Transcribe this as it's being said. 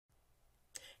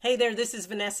Hey there, this is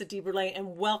Vanessa DeBurlet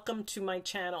and welcome to my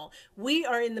channel. We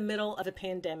are in the middle of a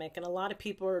pandemic and a lot of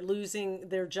people are losing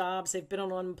their jobs. They've been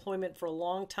on unemployment for a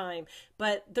long time,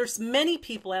 but there's many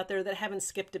people out there that haven't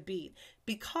skipped a beat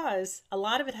because a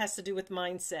lot of it has to do with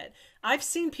mindset. I've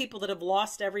seen people that have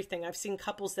lost everything. I've seen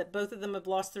couples that both of them have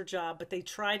lost their job, but they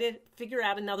try to figure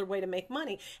out another way to make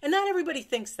money. And not everybody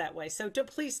thinks that way. So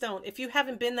please don't. If you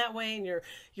haven't been that way and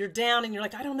you're down and you're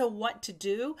like, I don't know what to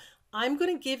do, I'm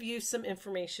going to give you some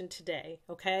information today,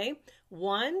 okay?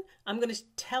 One, I'm going to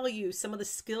tell you some of the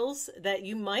skills that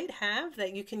you might have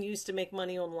that you can use to make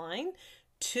money online.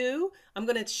 Two, I'm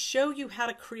going to show you how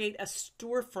to create a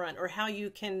storefront or how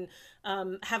you can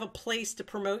have a place to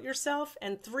promote yourself.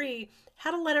 And three,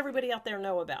 how to let everybody out there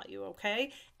know about you,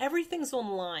 okay? Everything's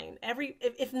online.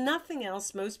 If nothing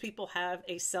else, most people have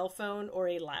a cell phone or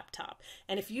a laptop.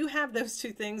 And if you have those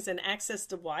two things and access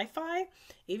to Wi-Fi,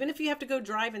 even if you have to go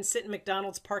drive and sit in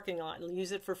McDonald's parking lot and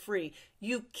use it for free,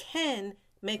 you can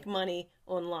make money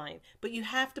online. But you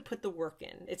have to put the work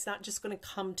in. It's not just going to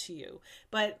come to you.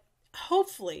 But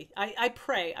hopefully, I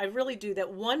pray, I really do,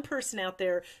 that one person out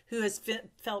there who has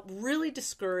felt really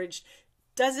discouraged,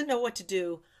 doesn't know what to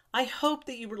do, I hope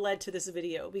that you were led to this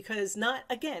video because not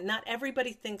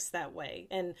everybody thinks that way.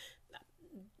 And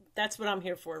that's what I'm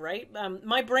here for, right?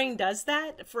 My brain does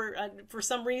that for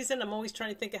some reason. I'm always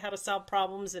trying to think of how to solve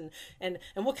problems and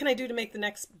what can I do to make the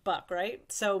next buck, right?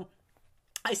 So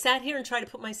I sat here and tried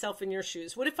to put myself in your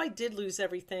shoes. What if I did lose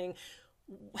everything?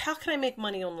 How can I make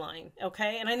money online?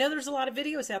 Okay. And I know there's a lot of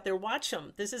videos out there. Watch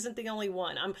them. This isn't the only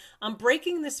one. I'm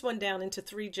breaking this one down into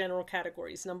three general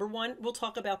categories. Number one, we'll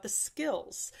talk about the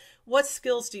skills. What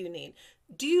skills do you need?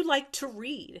 Do you like to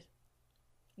read?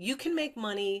 You can make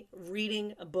money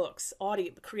reading books,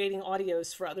 creating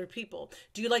audios for other people.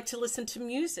 Do you like to listen to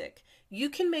music? You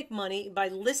can make money by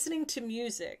listening to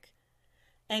music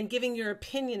and giving your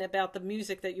opinion about the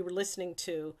music that you were listening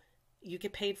to. You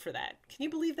get paid for that. Can you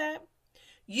believe that?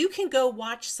 You can go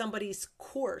watch somebody's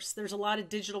course. There's a lot of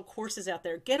digital courses out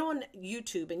there. Get on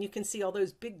YouTube and you can see all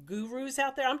those big gurus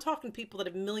out there. I'm talking people that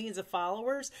have millions of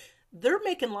followers. They're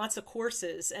making lots of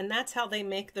courses and that's how they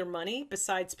make their money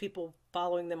besides people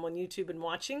following them on YouTube and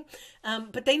watching.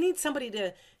 But they need somebody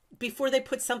to, before they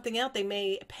put something out, they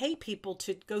may pay people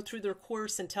to go through their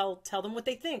course and tell them what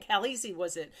they think. How easy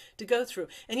was it to go through?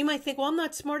 And you might think, well, I'm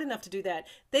not smart enough to do that.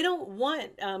 They don't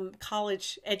want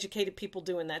college educated people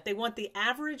doing that. They want the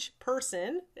average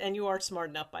person, and you are smart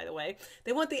enough, by the way,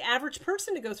 they want the average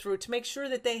person to go through it to make sure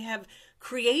that they have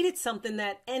created something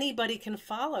that anybody can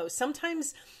follow.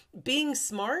 Sometimes being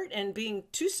smart and being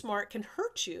too smart can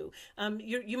hurt you.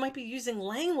 You might be using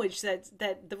language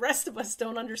that the rest of us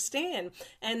don't understand,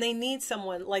 and they need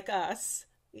someone like us,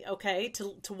 okay,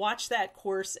 to watch that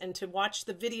course and to watch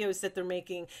the videos that they're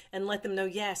making and let them know,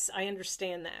 yes, I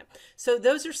understand that. So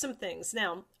those are some things.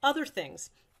 Now, other things.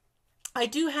 I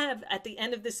do have, at the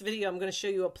end of this video, I'm going to show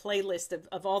you a playlist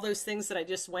of all those things that I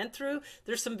just went through.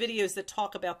 There's some videos that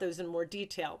talk about those in more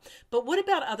detail. But what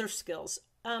about other skills?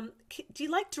 Do you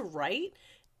like to write?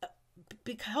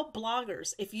 Help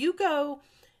bloggers. If you go,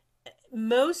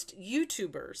 most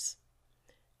YouTubers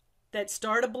that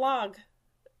start a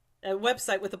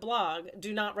website with a blog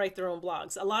do not write their own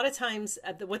blogs. A lot of times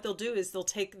what they'll do is they'll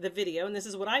take the video, and this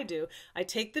is what I do. I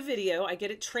take the video, I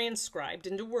get it transcribed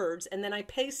into words, and then I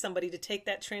pay somebody to take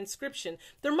that transcription.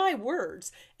 They're my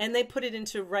words, and they put it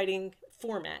into writing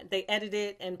format. They edit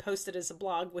it and post it as a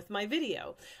blog with my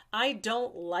video. I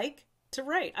don't like to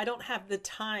write. I don't have the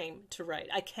time to write.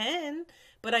 I can,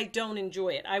 but I don't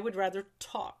enjoy it. I would rather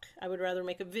talk. I would rather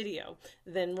make a video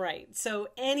than write. So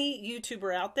any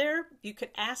YouTuber out there, you could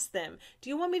ask them, do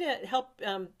you want me to help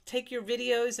take your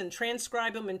videos and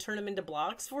transcribe them and turn them into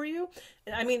blogs for you?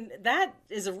 I mean, that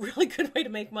is a really good way to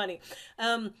make money.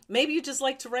 Maybe you just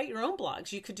like to write your own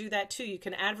blogs. You could do that too. You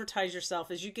can advertise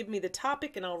yourself as you give me the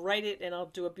topic and I'll write it and I'll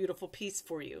do a beautiful piece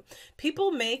for you.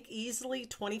 People make easily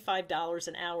 $25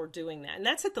 an hour doing that. And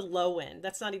that's at the low end.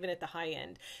 That's not even at the high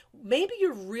end. Maybe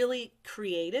you're really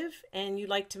creative and you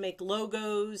like to make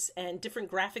logos and different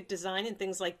graphic design and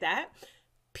things like that.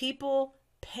 People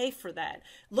pay for that.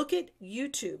 Look at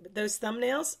YouTube, those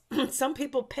thumbnails. Some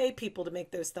people pay people to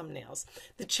make those thumbnails.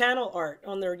 The channel art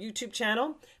on their YouTube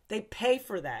channel, they pay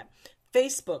for that.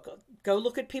 Facebook, go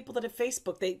look at people that have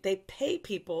Facebook. They pay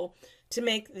people to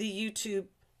make the YouTube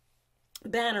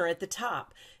banner at the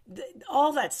top.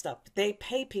 All that stuff, they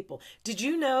pay people. Did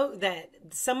you know that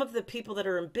some of the people that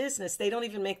are in business, they don't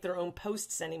even make their own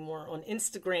posts anymore on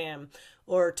Instagram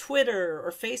or Twitter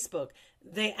or Facebook?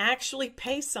 They actually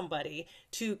pay somebody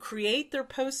to create their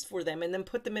posts for them and then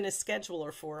put them in a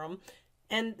scheduler for them,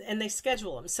 and they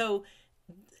schedule them. So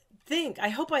think, I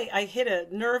hope I hit a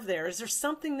nerve there. Is there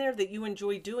something there that you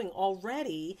enjoy doing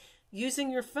already using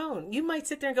your phone? You might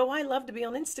sit there and go, I love to be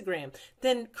on Instagram.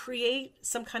 Then create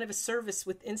some kind of a service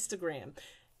with Instagram.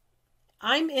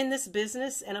 I'm in this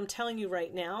business, and I'm telling you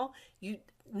right now,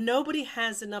 nobody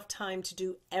has enough time to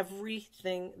do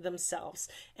everything themselves.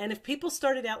 And if people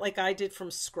started out like I did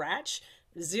from scratch,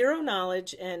 zero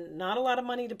knowledge and not a lot of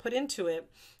money to put into it,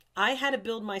 I had to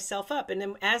build myself up. And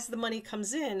then as the money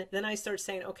comes in, then I start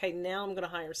saying, okay, now I'm going to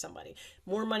hire somebody.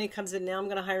 More money comes in. Now I'm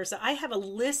going to hire somebody. I have a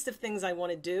list of things I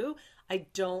want to do. I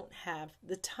don't have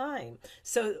the time.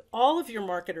 So all of your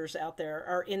marketers out there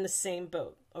are in the same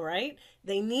boat. All right.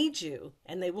 They need you,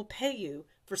 and they will pay you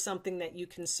for something that you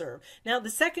can serve. Now, the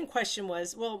second question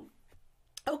was, well,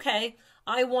 okay,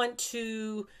 I want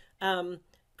to,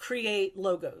 create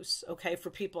logos, okay, for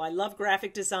people. I love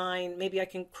graphic design. Maybe I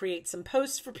can create some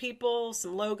posts for people,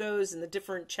 some logos and the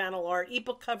different channel art,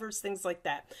 ebook covers, things like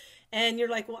that. And you're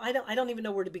like, well, I don't even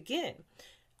know where to begin.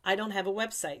 I don't have a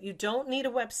website. You don't need a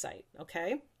website,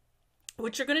 okay?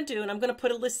 What you're going to do, and I'm going to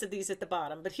put a list of these at the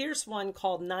bottom, but here's one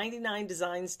called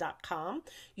 99designs.com.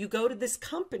 You go to this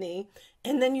company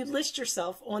and then you list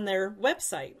yourself on their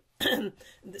website.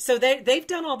 So they've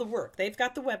done all the work. They've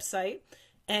got the website.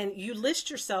 And you list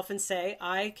yourself and say,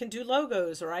 I can do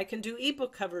logos, or I can do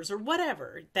ebook covers, or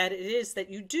whatever that it is that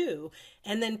you do.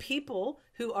 And then people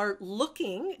who are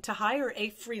looking to hire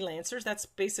a freelancer, that's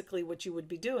basically what you would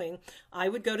be doing. I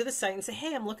would go to the site and say,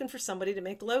 hey, I'm looking for somebody to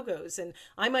make logos. And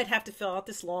I might have to fill out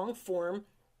this long form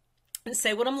and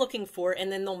say what I'm looking for,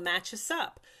 and then they'll match us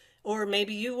up. Or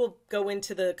maybe you will go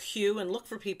into the queue and look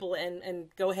for people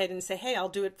and go ahead and say, hey, I'll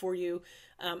do it for you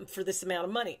for this amount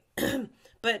of money.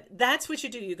 But that's what you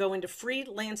do. You go into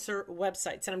freelancer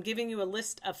websites, and I'm giving you a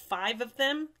list of 5 of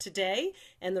them today,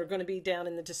 and they're going to be down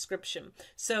in the description.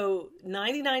 So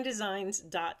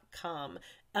 99designs.com.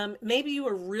 Maybe you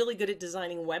are really good at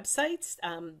designing websites.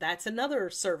 That's another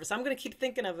service. I'm going to keep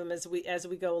thinking of them as we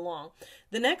go along.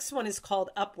 The next one is called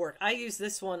Upwork. I use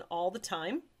this one all the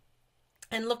time.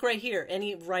 And look right here,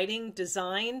 any writing,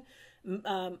 design,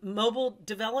 mobile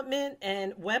development,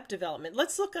 and web development.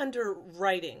 Let's look under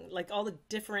writing, like all the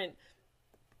different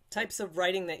types of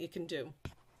writing that you can do.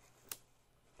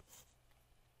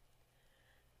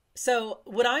 So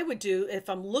what I would do if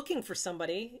I'm looking for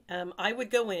somebody, I would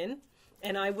go in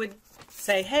and I would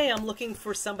say, hey, I'm looking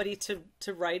for somebody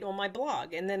to write on my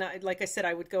blog. And then, like I said,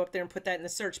 I would go up there and put that in the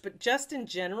search. But just in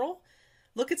general,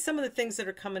 look at some of the things that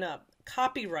are coming up.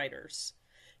 Copywriters.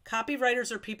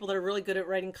 Copywriters are people that are really good at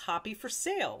writing copy for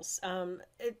sales.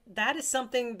 That is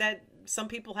something that some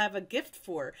people have a gift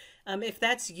for. If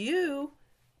that's you,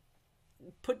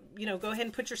 go ahead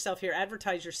and put yourself here,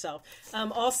 advertise yourself.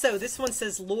 Also, this one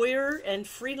says lawyer and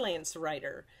freelance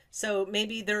writer. So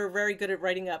maybe they're very good at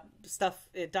writing up stuff,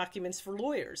 documents for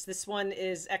lawyers. This one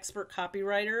is expert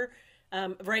copywriter.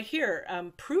 Right here,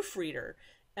 proofreader.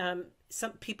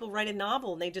 Some people write a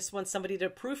novel and they just want somebody to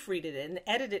proofread it and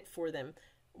edit it for them.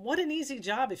 What an easy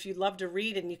job if you love to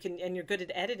read and you're good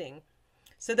at editing.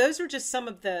 So those are just some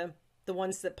of the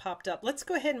ones that popped up. Let's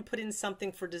go ahead and put in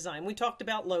something for design. We talked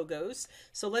about logos.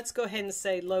 So let's go ahead and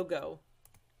say logo.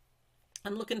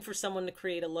 I'm looking for someone to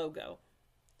create a logo.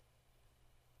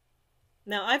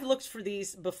 Now I've looked for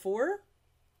these before,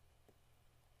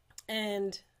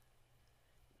 and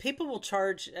people will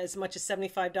charge as much as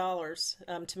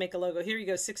 $75 to make a logo. Here you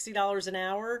go, $60 an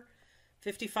hour,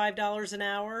 $55 an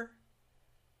hour.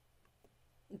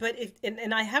 But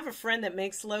and I have a friend that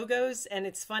makes logos, and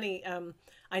it's funny.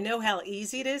 I know how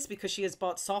easy it is because she has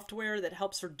bought software that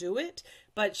helps her do it,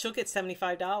 but she'll get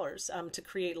 $75 to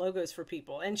create logos for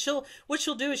people. And what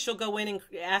she'll do is she'll go in and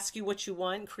ask you what you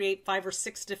want and create 5 or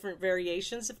 6 different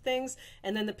variations of things,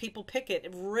 and then the people pick it.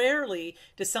 Rarely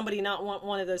does somebody not want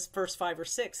one of those first 5 or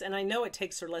 6, and I know it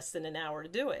takes her less than an hour to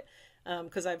do it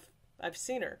because I've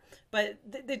seen her. But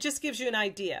it just gives you an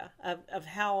idea of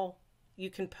how you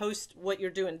can post what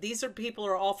you're doing. These are people who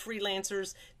are all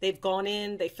freelancers. They've gone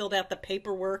in, they filled out the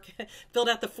paperwork, filled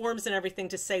out the forms and everything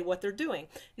to say what they're doing.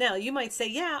 Now, you might say,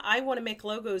 yeah, I want to make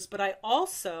logos, but I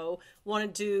also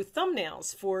want to do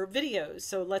thumbnails for videos.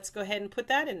 So let's go ahead and put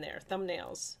that in there.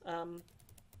 Thumbnails.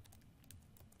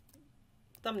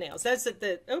 Thumbnails. That's I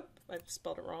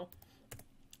spelled it wrong.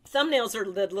 Thumbnails are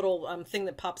the little thing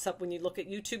that pops up when you look at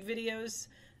YouTube videos.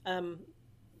 I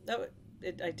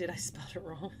spelled it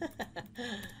wrong.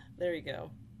 There you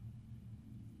go.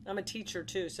 I'm a teacher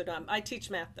too, so I teach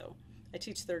math though. I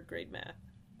teach 3rd grade math.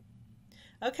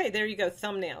 Okay, there you go,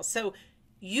 thumbnails. So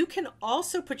you can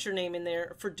also put your name in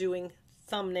there for doing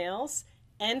thumbnails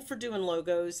and for doing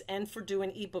logos and for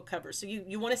doing ebook covers. So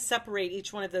you want to separate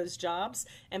each one of those jobs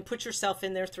and put yourself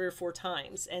in there 3 or 4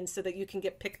 times, and so that you can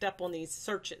get picked up on these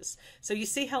searches. So you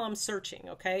see how I'm searching,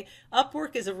 okay?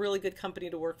 Upwork is a really good company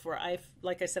to work for.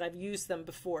 Like I said, I've used them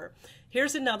before.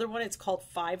 Here's another one. It's called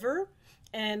Fiverr.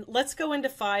 And let's go into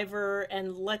Fiverr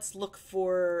and let's look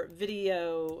for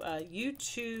video,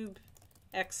 YouTube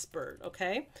expert,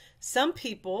 okay? Some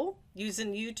people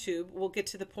using YouTube will get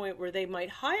to the point where they might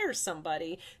hire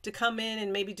somebody to come in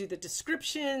and maybe do the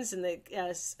descriptions and the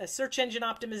search engine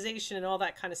optimization and all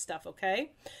that kind of stuff,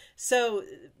 okay? So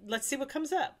let's see what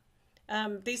comes up.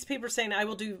 These people are saying, I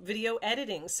will do video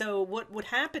editing. So what would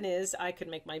happen is I could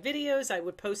make my videos, I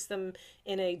would post them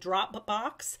in a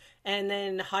Dropbox, and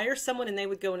then hire someone and they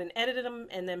would go in and edit them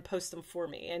and then post them for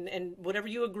me. And whatever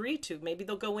you agree to, maybe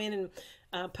they'll go in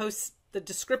and post the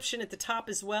description at the top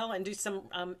as well and do some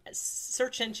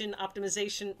search engine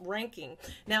optimization ranking.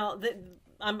 Now,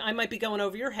 I might be going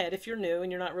over your head if you're new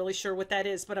and you're not really sure what that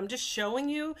is, but I'm just showing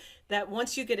you that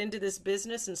once you get into this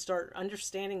business and start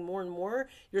understanding more and more,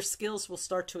 your skills will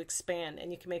start to expand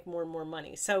and you can make more and more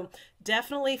money. So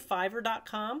definitely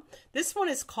Fiverr.com. This one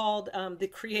is called the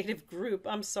Creative Group.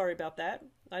 I'm sorry about that.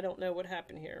 I don't know what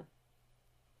happened here.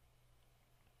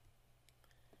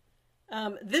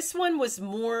 This one was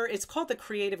more, it's called the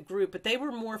Creative Group, but they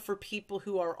were more for people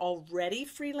who are already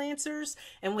freelancers.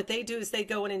 And what they do is they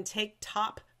go in and take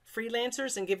top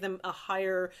freelancers and give them a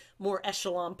higher, more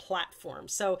echelon platform.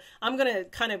 So I'm going to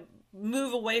kind of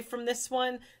move away from this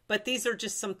one, but these are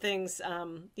just some things,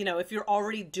 you know, if you're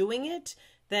already doing it,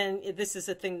 then this is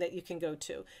a thing that you can go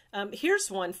to. Here's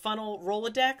one, Funnel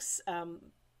Rolodex.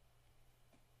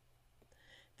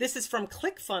 This is from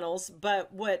ClickFunnels,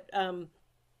 but what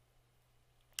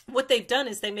they've done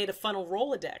is they made a funnel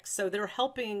Rolodex. So they're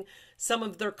helping some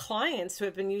of their clients who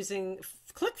have been using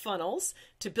ClickFunnels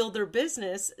to build their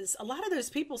business. A lot of those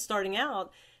people starting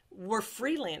out were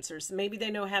freelancers. Maybe they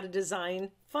know how to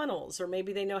design funnels, or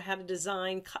maybe they know how to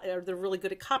design, or they're really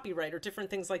good at copyright or different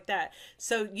things like that.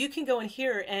 So you can go in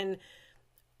here and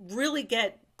really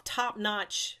get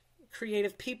top-notch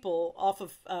creative people off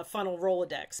of Funnel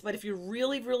Rolodex. But if you're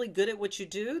really, really good at what you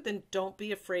do, then don't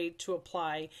be afraid to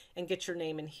apply and get your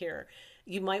name in here.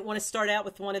 You might want to start out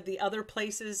with one of the other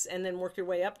places and then work your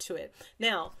way up to it.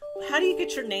 Now, how do you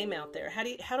get your name out there?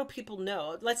 How do people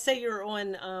know? Let's say you're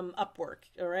on Upwork,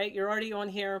 all right? You're already on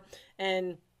here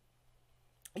and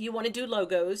you want to do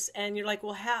logos, and you're like,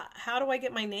 well, how do I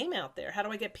get my name out there? How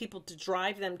do I get people to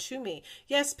drive them to me?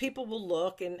 Yes, people will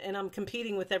look, and I'm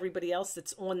competing with everybody else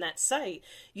that's on that site.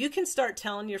 You can start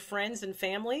telling your friends and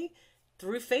family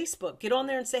through Facebook. Get on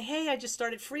there and say, hey, I just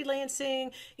started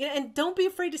freelancing. You know, and don't be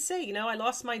afraid to say, you know, I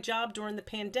lost my job during the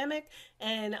pandemic,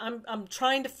 and I'm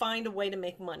trying to find a way to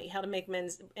make money, how to make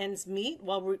ends meet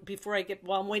while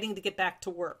I'm waiting to get back to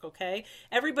work. Okay,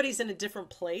 everybody's in a different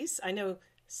place. I know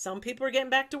some people are getting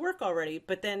back to work already,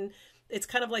 but then it's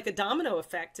kind of like a domino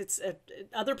effect. It's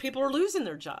other people are losing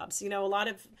their jobs. You know,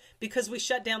 because we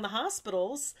shut down the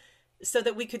hospitals so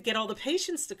that we could get all the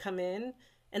patients to come in,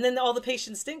 and then all the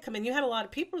patients didn't come in. You had a lot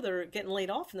of people that are getting laid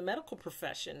off in the medical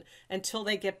profession until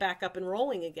they get back up and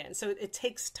rolling again. So it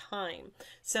takes time.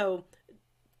 So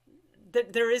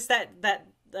there is that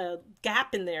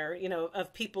gap in there, you know,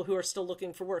 of people who are still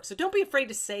looking for work. So don't be afraid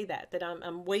to say that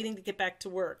I'm waiting to get back to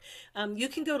work. You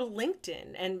can go to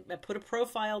LinkedIn and put a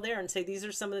profile there and say, these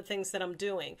are some of the things that I'm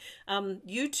doing.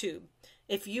 YouTube,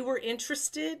 if you were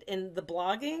interested in the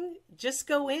blogging, just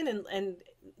go in and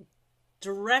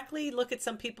directly look at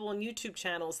some people on YouTube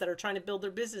channels that are trying to build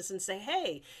their business and say,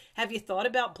 hey, have you thought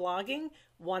about blogging?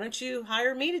 Why don't you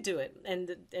hire me to do it?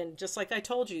 And just like I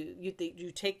told you,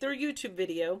 you take their YouTube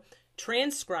video,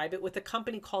 transcribe it with a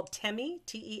company called Temi,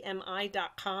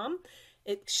 TEMI.com.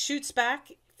 It shoots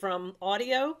back from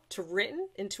audio to written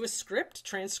into a script,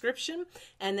 transcription,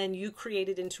 and then you create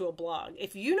it into a blog.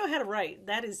 If you know how to write,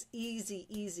 that is easy,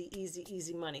 easy, easy,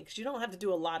 easy money, because you don't have to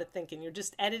do a lot of thinking. You're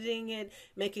just editing it,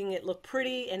 making it look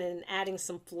pretty, and then adding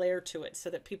some flair to it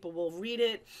so that people will read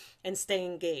it and stay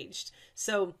engaged.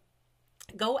 So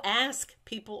go ask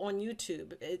people on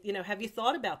YouTube, you know, have you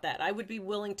thought about that? I would be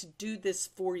willing to do this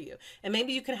for you. And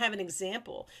maybe you can have an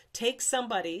example. Take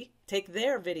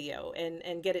their video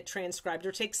and get it transcribed,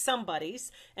 or take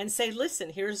somebody's and say, listen,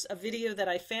 here's a video that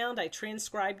I found. I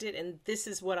transcribed it, and this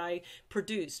is what I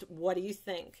produced. What do you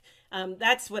think?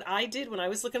 That's what I did when I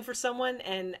was looking for someone,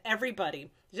 and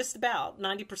everybody, just about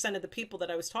 90% of the people that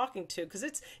I was talking to, because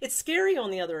it's scary on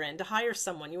the other end to hire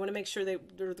someone. You want to make sure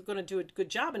they're going to do a good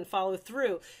job and follow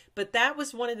through. But that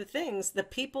was one of the things. The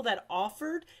people that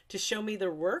offered to show me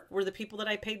their work were the people that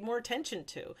I paid more attention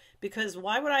to, because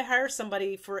why would I hire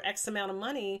somebody for X X amount of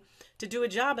money to do a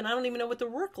job and I don't even know what the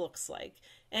work looks like.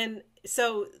 And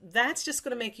so that's just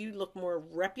going to make you look more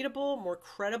reputable, more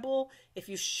credible if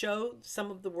you show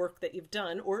some of the work that you've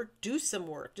done, or do some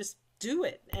work. Just do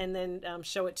it and then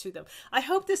show it to them. I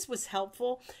hope this was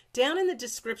helpful. Down in the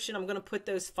description, I'm going to put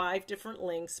those 5 different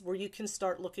links where you can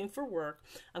start looking for work.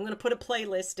 I'm going to put a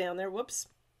playlist down there. Whoops.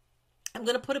 I'm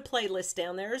going to put a playlist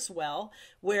down there as well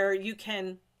where you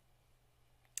can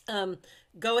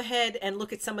go ahead and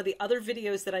look at some of the other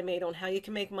videos that I made on how you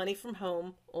can make money from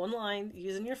home, online,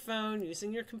 using your phone,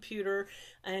 using your computer,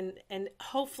 and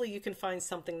hopefully you can find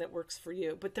something that works for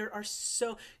you. But there are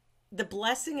the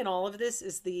blessing in all of this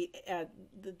is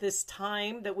this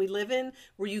time that we live in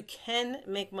where you can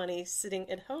make money sitting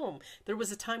at home. There was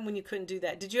a time when you couldn't do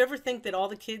that. Did you ever think that all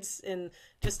the kids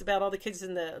just about all the kids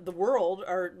in the world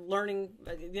are learning,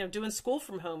 doing school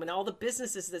from home, and all the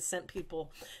businesses that sent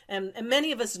people? And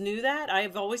many of us knew that. I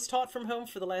have always taught from home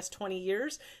for the last 20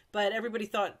 years, but everybody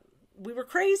thought we were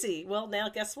crazy. Well, now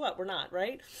guess what? We're not,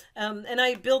 right? And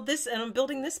I'm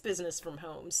building this business from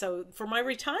home. So for my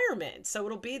retirement, so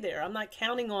it'll be there. I'm not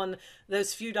counting on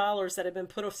those few dollars that have been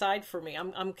put aside for me.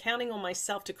 I'm counting on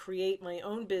myself to create my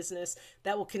own business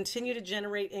that will continue to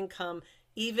generate income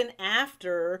even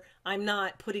after I'm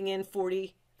not putting in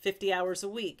 40, 50 hours a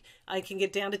week. I can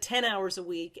get down to 10 hours a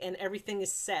week and everything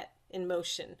is set in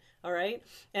motion. All right.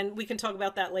 And we can talk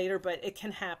about that later, but it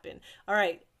can happen. All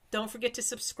right. Don't forget to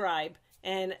subscribe.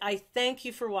 And I thank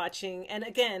you for watching. And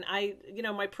again,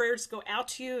 my prayers go out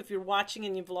to you if you're watching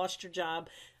and you've lost your job.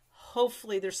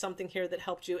 Hopefully there's something here that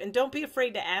helped you. And don't be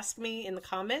afraid to ask me in the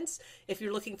comments if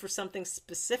you're looking for something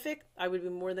specific. I would be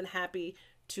more than happy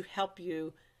to help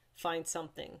you find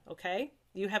something. Okay?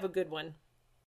 You have a good one.